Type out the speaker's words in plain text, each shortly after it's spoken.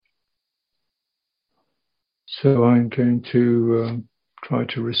So I'm going to try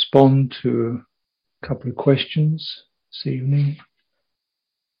to respond to a couple of questions this evening.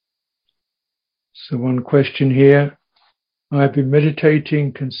 So one question here: I have been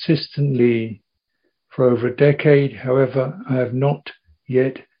meditating consistently for over a decade. However, I have not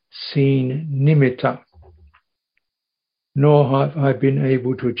yet seen nimitta, nor have I been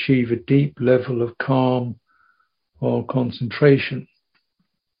able to achieve a deep level of calm or concentration.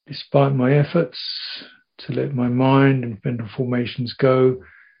 Despite my efforts to let my mind and mental formations go,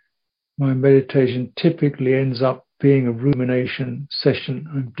 my meditation typically ends up being a rumination session.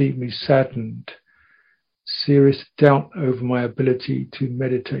 I'm deeply saddened, serious doubt over my ability to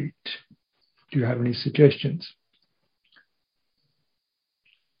meditate. Do you have any suggestions?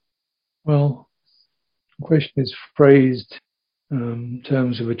 Well, the question is phrased in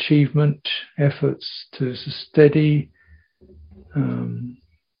terms of achievement, efforts to steady,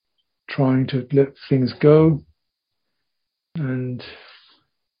 trying to let things go. And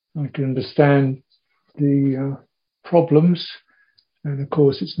I can understand the problems. And of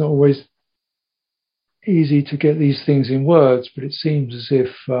course, it's not always easy to get these things in words, but it seems as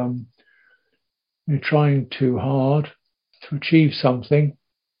if you're trying too hard to achieve something,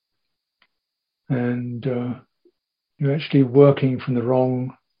 and you're actually working from the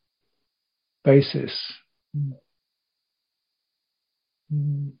wrong basis.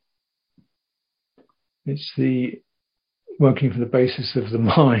 It's the working from the basis of the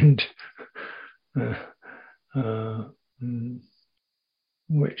mind,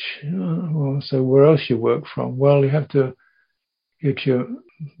 which, well, so where else you work from? Well, you have to get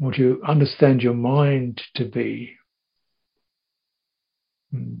what you understand your mind to be.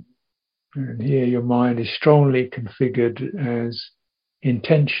 And here your mind is strongly configured as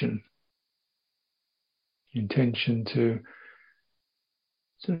intention to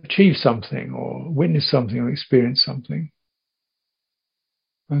achieve something or witness something or experience something.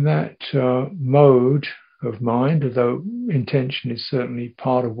 And that mode of mind, although intention is certainly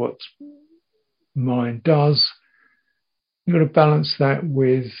part of what mind does, you've got to balance that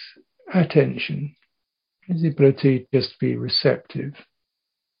with attention, the ability to just be receptive.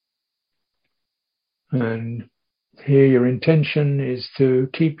 And here your intention is to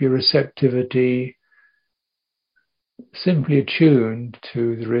keep your receptivity simply attuned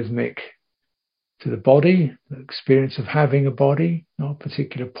to the rhythmic, to the body, the experience of having a body, not a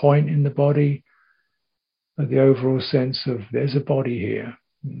particular point in the body, but the overall sense of there's a body here.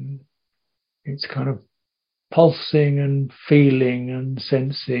 It's kind of pulsing and feeling and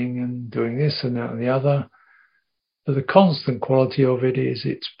sensing and doing this and that and the other. But the constant quality of it is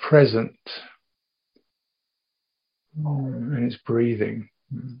it's present. And it's breathing.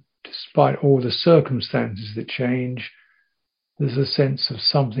 Despite all the circumstances that change, there's a sense of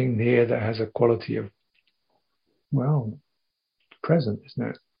something here that has a quality of, well, present, isn't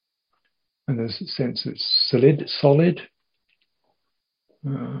it? And there's a sense it's solid,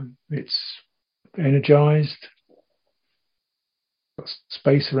 it's energized, got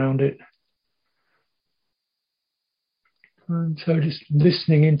space around it. And so just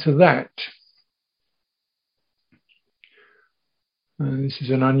listening into that. This is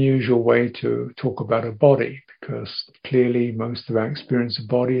an unusual way to talk about a body, because clearly most of our experience of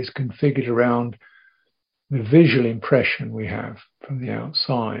body is configured around the visual impression we have from the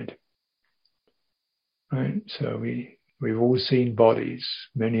outside. Right? So we've all seen bodies,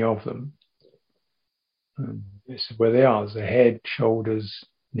 many of them. And this is where they are. There's the head, shoulders,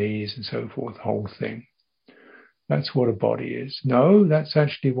 knees, and so forth, the whole thing. That's what a body is. No, that's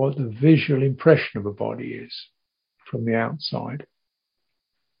actually what the visual impression of a body is from the outside.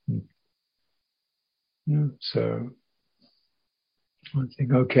 So I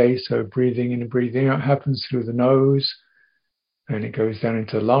think, okay, so breathing in and breathing out happens through the nose, and it goes down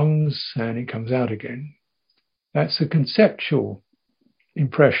into the lungs, and it comes out again. That's a conceptual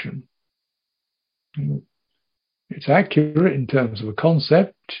impression. It's accurate in terms of a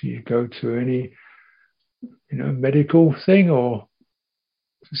concept. You go to any, medical thing or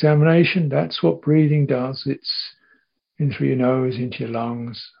examination, that's what breathing does. It's in through your nose, into your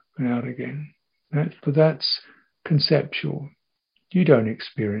lungs, and out again. But that's conceptual. You don't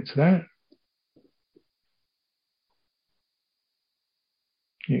experience that.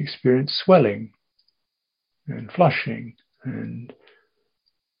 You experience swelling and flushing and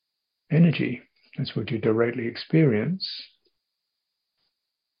energy. That's what you directly experience.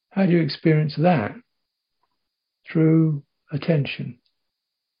 How do you experience that? Through attention.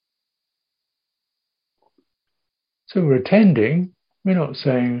 So we're attending. We're not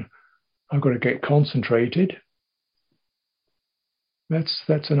saying, I've got to get concentrated.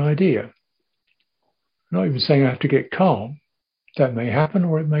 That's an idea. I'm not even saying I have to get calm. That may happen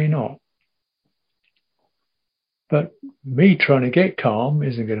or it may not. But me trying to get calm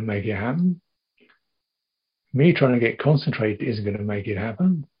isn't going to make it happen. Me trying to get concentrated isn't going to make it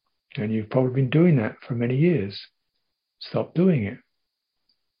happen. And you've probably been doing that for many years. Stop doing it.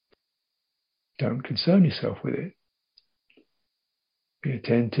 Don't concern yourself with it. Be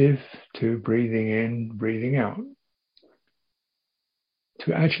attentive to breathing in, breathing out.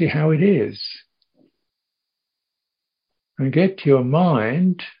 To actually how it is. And get your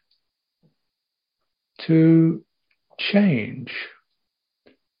mind to change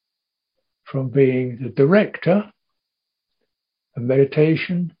from being the director of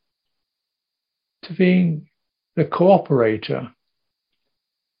meditation to being the cooperator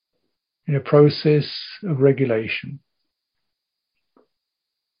in a process of regulation.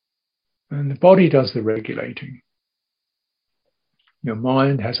 And the body does the regulating. Your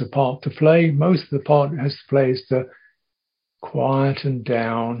mind has a part to play. Most of the part it has to play is to quieten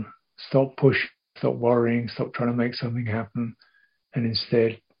down, stop pushing, stop worrying, stop trying to make something happen, and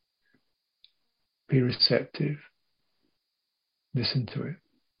instead be receptive. Listen to it.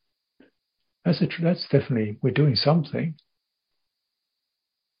 That's definitely, we're doing something.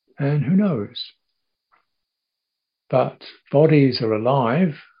 And who knows? But bodies are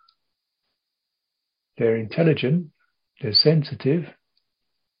alive. They're intelligent. They're sensitive.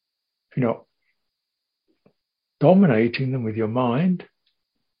 If you're not dominating them with your mind,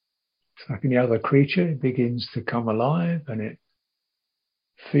 it's like any other creature, it begins to come alive and it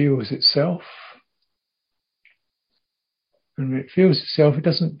feels itself. And when it feels itself, it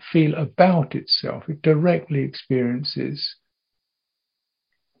doesn't feel about itself. It directly experiences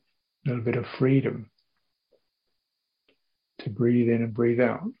a little bit of freedom to breathe in and breathe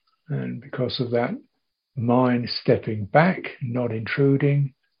out. And because of that, mind stepping back, not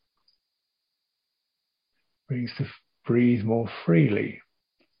intruding, brings to breathe more freely.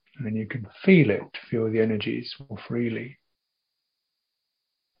 And you can feel the energies more freely.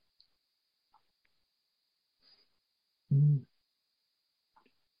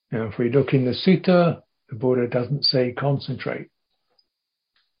 Now, if we look in the sutta, the Buddha doesn't say concentrate.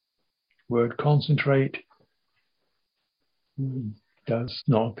 The word concentrate does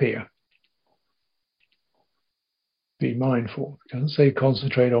not appear. Be mindful. It doesn't say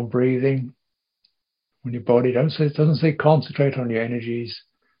concentrate on breathing, on your body. It doesn't say concentrate on your energies.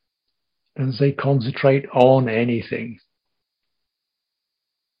 It doesn't say concentrate on anything.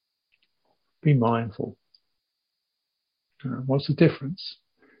 Be mindful. What's the difference?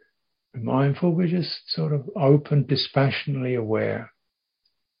 Be mindful, we're just sort of open, dispassionately aware.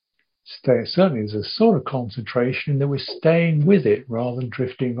 Certainly there's a sort of concentration that we're staying with it rather than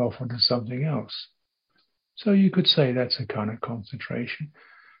drifting off onto something else. So you could say that's a kind of concentration.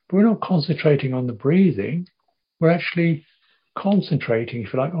 But we're not concentrating on the breathing. We're actually concentrating,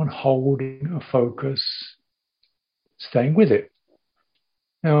 if you like, on holding a focus, staying with it.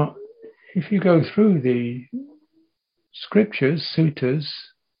 Now, if you go through the scriptures, suttas,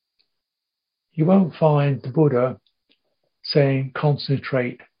 you won't find the Buddha saying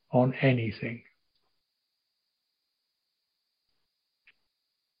concentrate on anything.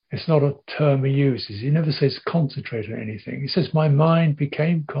 It's not a term he uses. He never says concentrate on anything. He says my mind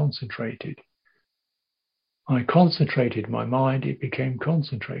became concentrated. I concentrated my mind, it became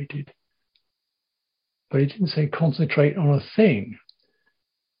concentrated. But he didn't say concentrate on a thing.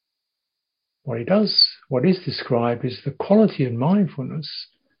 What is described is the quality of mindfulness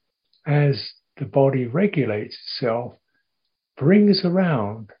as the body regulates itself, brings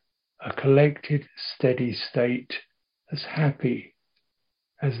around a collected, steady state that's happy.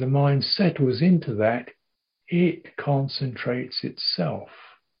 As the mind settles into that, it concentrates itself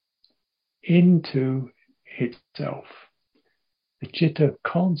into itself. The citta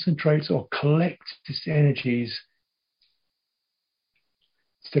concentrates or collects its energies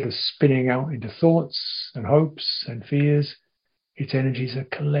instead of spinning out into thoughts and hopes and fears. Its energies are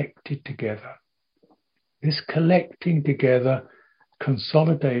collected together. This collecting together,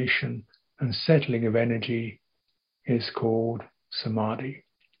 consolidation and settling of energy is called samadhi,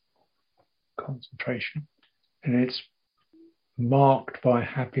 concentration. And it's marked by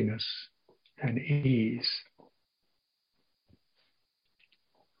happiness and ease.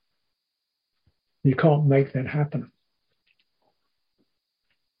 You can't make that happen.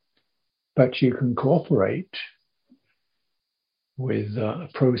 But you can cooperate with a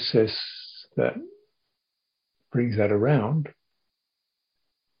process that brings that around.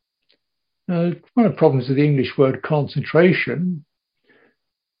 Now, one of the problems with the English word concentration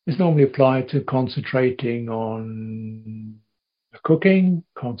is normally applied to concentrating on cooking,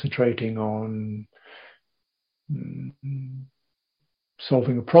 concentrating on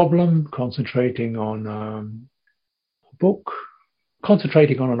solving a problem, concentrating on a book,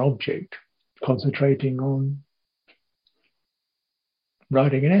 concentrating on an object, concentrating on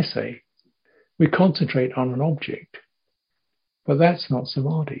writing an essay. We concentrate on an object, but that's not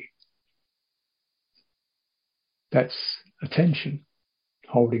samadhi. That's attention,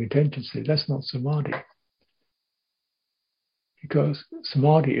 holding attention state. That's not samadhi. Because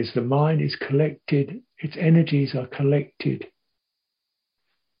samadhi is the mind is collected, its energies are collected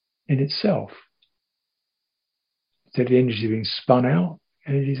in itself. So the energies are being spun out,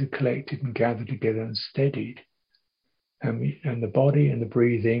 energies are collected and gathered together and steadied. And the body and the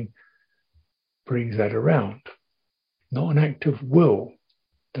breathing brings that around. Not an act of will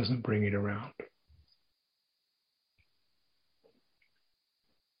doesn't bring it around.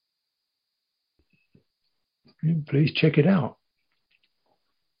 Please check it out.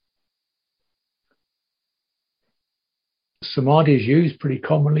 Samadhi is used pretty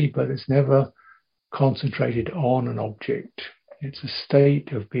commonly, but it's never concentrated on an object. It's a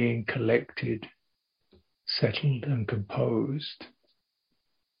state of being collected, settled and composed.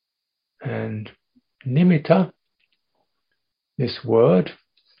 And nimitta, this word,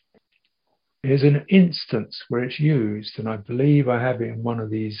 is an instance where it's used, and I believe I have it in one of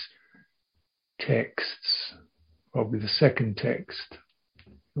these texts, probably the second text.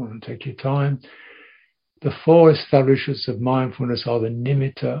 You want to take your time. The four establishments of mindfulness are the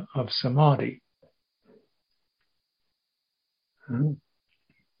nimitta of samadhi. The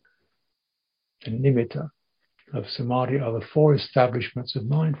nimitta of samadhi are the four establishments of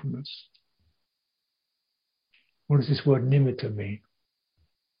mindfulness. What does this word nimitta mean?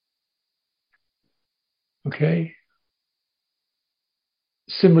 Okay.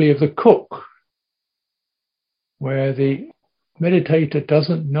 Similarly of the cook, where the meditator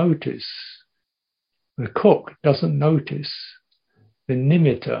doesn't notice, the cook doesn't notice the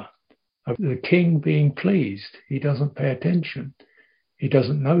nimitta of the king being pleased. He doesn't pay attention. He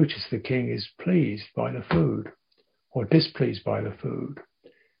doesn't notice the king is pleased by the food or displeased by the food.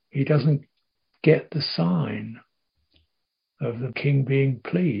 He doesn't get the sign of the king being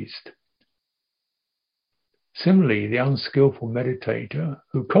pleased. Similarly, the unskillful meditator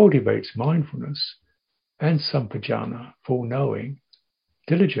who cultivates mindfulness and sampajana, full knowing,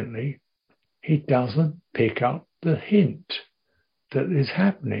 diligently, he doesn't pick up the hint that is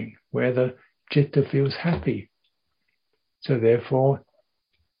happening where the citta feels happy. So therefore,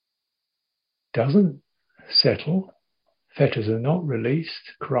 doesn't settle, fetters are not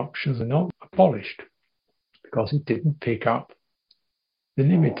released, corruptions are not abolished, because he didn't pick up the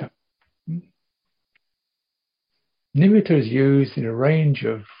nimitta. Nimitta is used in a range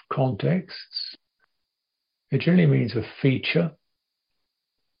of contexts. It generally means a feature,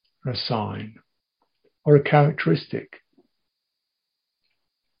 a sign, or a characteristic.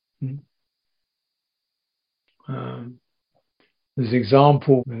 There's an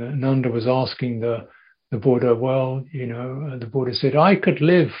example, Nanda was asking the Buddha, well, the Buddha said, I could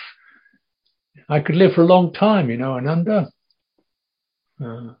live for a long time, Ananda.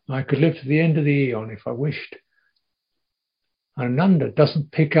 I could live to the end of the eon if I wished. Ananda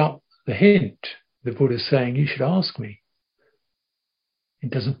doesn't pick up the hint. The Buddha is saying, you should ask me. He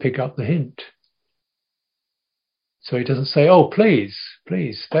doesn't pick up the hint. So he doesn't say, oh, please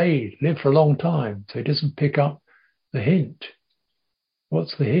stay, live for a long time. So he doesn't pick up the hint.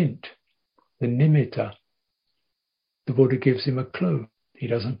 What's the hint? The nimitta. The Buddha gives him a clue. He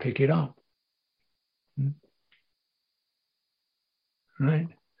doesn't pick it up. Right?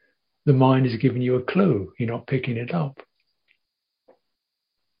 The mind is giving you a clue. You're not picking it up.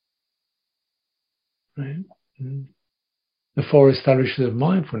 Right? The four establishments of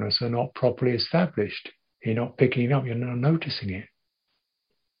mindfulness are not properly established. You're not picking it up. You're not noticing it.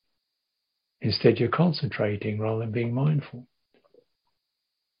 Instead, you're concentrating rather than being mindful.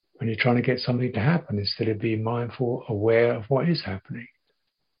 When you're trying to get something to happen, instead of being mindful, aware of what is happening,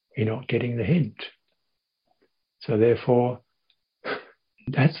 you're not getting the hint. So therefore,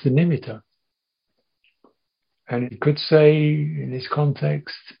 that's the nimitta. And it could say, in this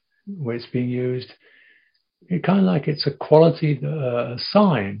context, where it's being used, it's kind of like it's a quality, a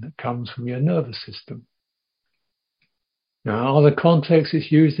sign that comes from your nervous system. Now, other contexts,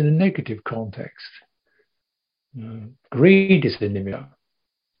 it's used in a negative context. Greed is the nimitta.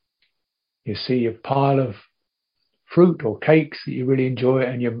 You see a pile of fruit or cakes that you really enjoy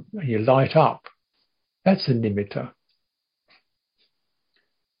and you light up. That's a nimitta.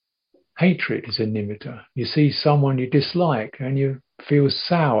 Hatred is a nimitta. You see someone you dislike and you feel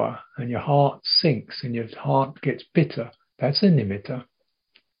sour and your heart sinks and your heart gets bitter. That's a nimitta.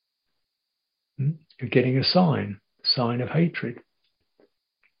 You're getting a sign of hatred.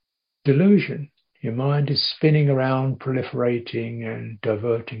 Delusion. Your mind is spinning around, proliferating and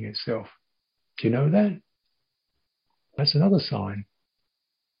diverting itself. Do you know that? That's another sign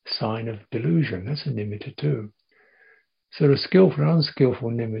of delusion. That's a nimitta too. So there are skillful and unskillful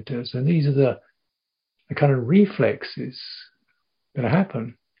nimittas, and these are the kind of reflexes that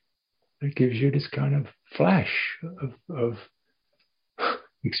happen. It gives you this kind of flash of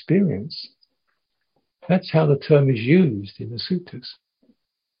experience. That's how the term is used in the suttas.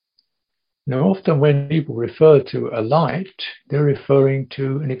 Now, often when people refer to a light, they're referring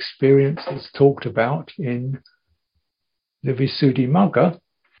to an experience that's talked about in the Visuddhimagga,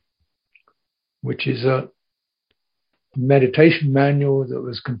 which is a meditation manual that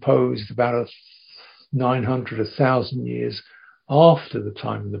was composed about 900, 1,000 years after the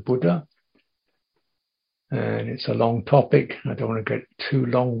time of the Buddha. And it's a long topic. I don't want to get too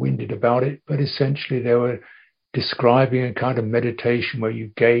long-winded about it, but essentially they were describing a kind of meditation where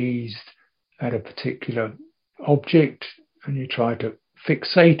you gazed at a particular object and you try to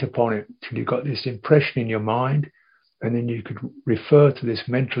fixate upon it till you got this impression in your mind, and then you could refer to this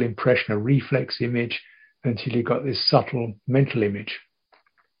mental impression, a reflex image, until you got this subtle mental image.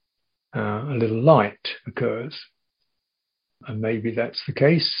 A little light occurs, and maybe that's the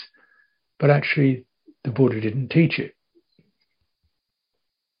case, but actually the Buddha didn't teach it.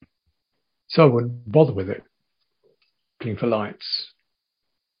 So I wouldn't bother with it, looking for lights.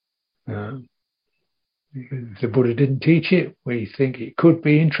 If the Buddha didn't teach it, we think it could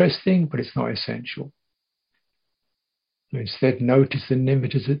be interesting, but it's not essential. Instead, notice the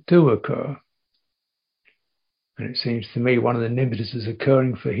nimittas that do occur. And it seems to me one of the nimittas that's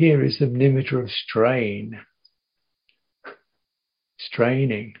occurring for here is the nimitta of strain.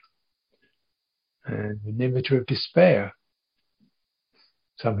 Straining. And the nimitta of despair.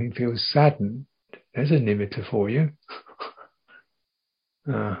 Something feels saddened. There's a nimitta for you.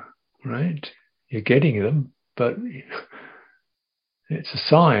 Right? You're getting them, but it's a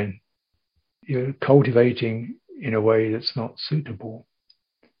sign. You're cultivating in a way that's not suitable.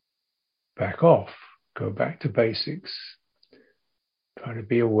 Back off. Go back to basics. Try to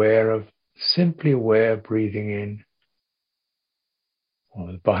be aware simply aware of breathing in.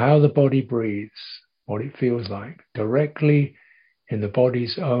 Or how the body breathes, what it feels like, directly in the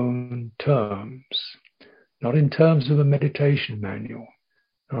body's own terms. Not in terms of a meditation manual,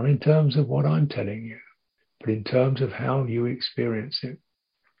 not in terms of what I'm telling you, but in terms of how you experience it.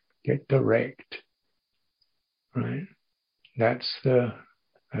 Get direct, right? That's the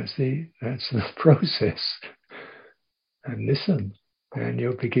process. And listen, and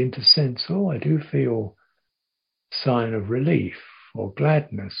you'll begin to sense, I do feel a sign of relief or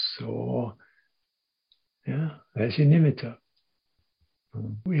gladness, or there's your nimitta.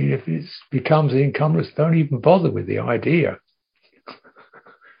 If it becomes incongruous, don't even bother with the idea,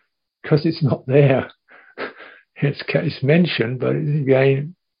 because it's not there. It's mentioned, but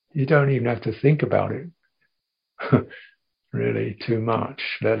again, you don't even have to think about it really too much,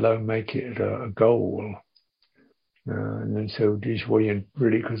 let alone make it a goal. And then so this way,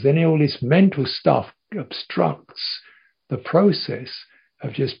 really, because then all this mental stuff obstructs the process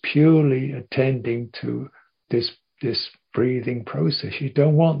of just purely attending to this breathing process. You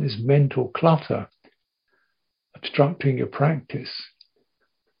don't want this mental clutter obstructing your practice.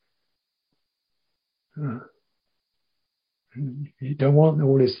 You don't want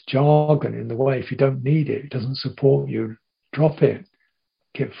all this jargon in the way. If you don't need it, it doesn't support you, drop it.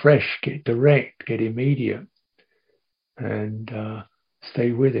 Get fresh, get direct, get immediate, and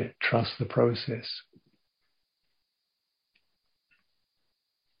stay with it. Trust the process.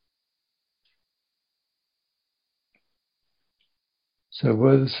 So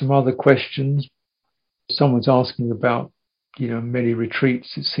were there some other questions? Someone's asking about, many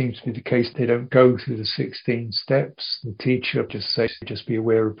retreats. It seems to be the case they don't go through the 16 steps. The teacher just says, just be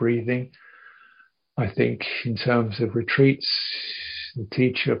aware of breathing. I think in terms of retreats, the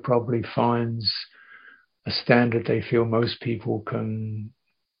teacher probably finds a standard they feel most people can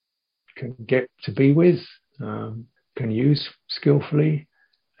get to be with, can use skillfully,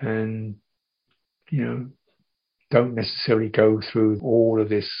 and, don't necessarily go through all of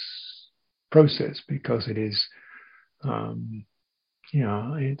this process, because it is,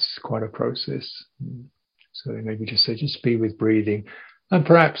 it's quite a process. So they maybe just say, just be with breathing. And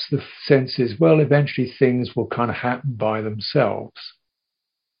perhaps the sense is, well, eventually things will kind of happen by themselves,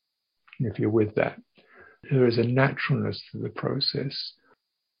 if you're with that. There is a naturalness to the process.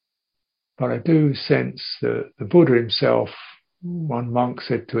 But I do sense that the Buddha himself, one monk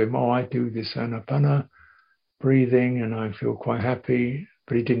said to him, I do this anapana breathing and I feel quite happy,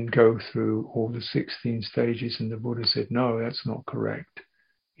 but he didn't go through all the 16 stages. And the Buddha said, no, that's not correct.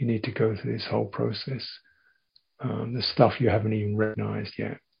 You need to go through this whole process. The stuff you haven't even recognized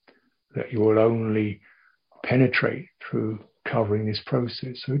yet, that you will only penetrate through covering this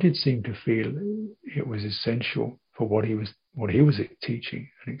process. So he did seem to feel it was essential for what he was teaching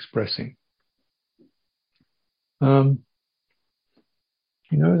and expressing.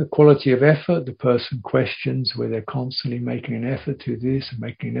 The quality of effort, the person questions where they're constantly making an effort to do this and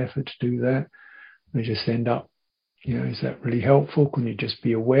making an effort to do that. They just end up, is that really helpful? Can you just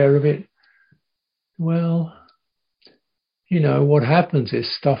be aware of it? Well, what happens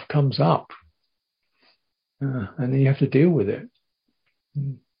is stuff comes up and then you have to deal with it.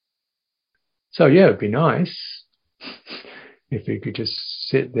 So yeah, it'd be nice if you could just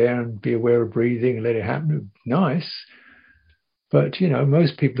sit there and be aware of breathing and let it happen. It'd be nice. But,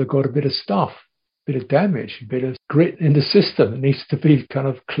 most people have got a bit of stuff, a bit of damage, a bit of grit in the system that needs to be kind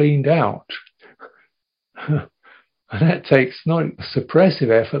of cleaned out. And that takes not suppressive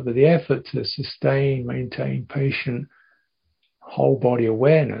effort, but the effort to sustain, maintain patient, whole body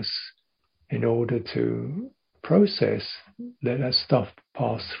awareness in order to process, let that stuff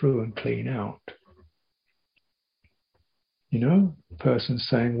pass through and clean out. The person's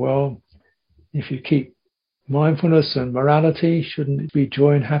saying, well, if you keep mindfulness and morality, shouldn't it be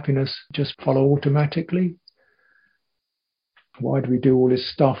joy and happiness just follow automatically? Why do we do all this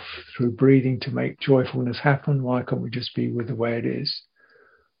stuff through breathing to make joyfulness happen? Why can't we just be with the way it is?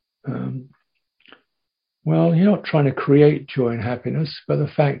 Well, you're not trying to create joy and happiness, but the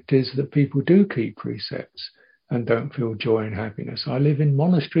fact is that people do keep precepts and don't feel joy and happiness. I live in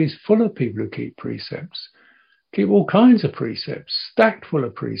monasteries full of people who keep precepts, keep all kinds of precepts, stacked full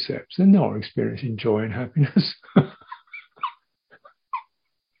of precepts. They're not experiencing joy and happiness.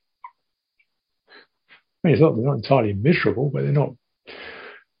 They're not entirely miserable, but they're not.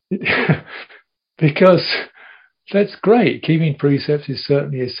 Because that's great. Keeping precepts is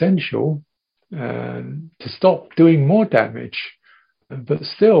certainly essential to stop doing more damage. But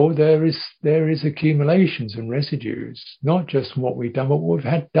still, there is accumulations and residues, not just from what we've done, but what we've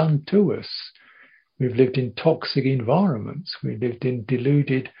had done to us. We've lived in toxic environments. We've lived in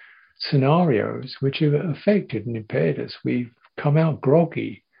deluded scenarios which have affected and impaired us. We've come out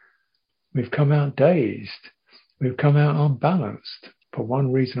groggy. We've come out dazed. We've come out unbalanced for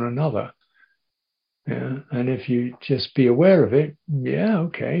one reason or another. Yeah. And if you just be aware of it, yeah,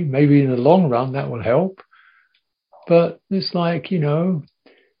 okay, maybe in the long run that will help. But it's like,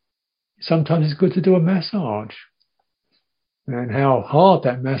 sometimes it's good to do a massage. And how hard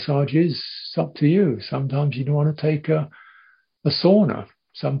that massage is, it's up to you. Sometimes you don't want to take a sauna.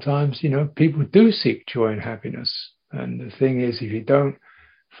 Sometimes, people do seek joy and happiness. And the thing is, if you don't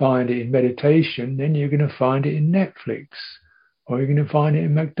find it in meditation, then you're going to find it in Netflix, or you're going to find it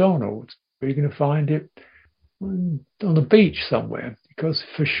in McDonald's, or you're going to find it on the beach somewhere, because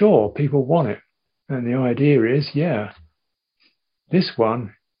for sure people want it. And the idea is, this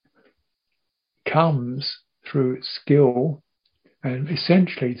one comes through skill and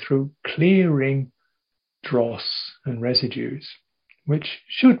essentially through clearing dross and residues, which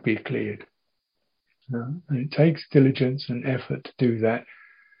should be cleared. And it takes diligence and effort to do that.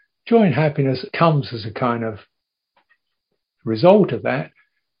 Joy and happiness comes as a kind of result of that,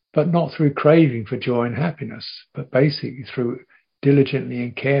 but not through craving for joy and happiness, but basically through diligently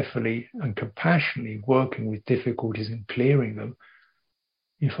and carefully and compassionately working with difficulties and clearing them.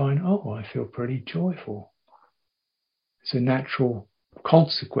 You find, I feel pretty joyful. It's a natural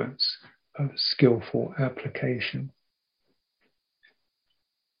consequence of skillful application.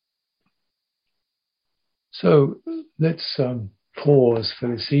 So let's pause for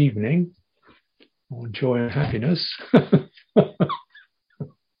this evening on joy and happiness.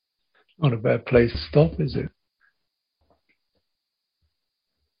 Not a bad place to stop, is it?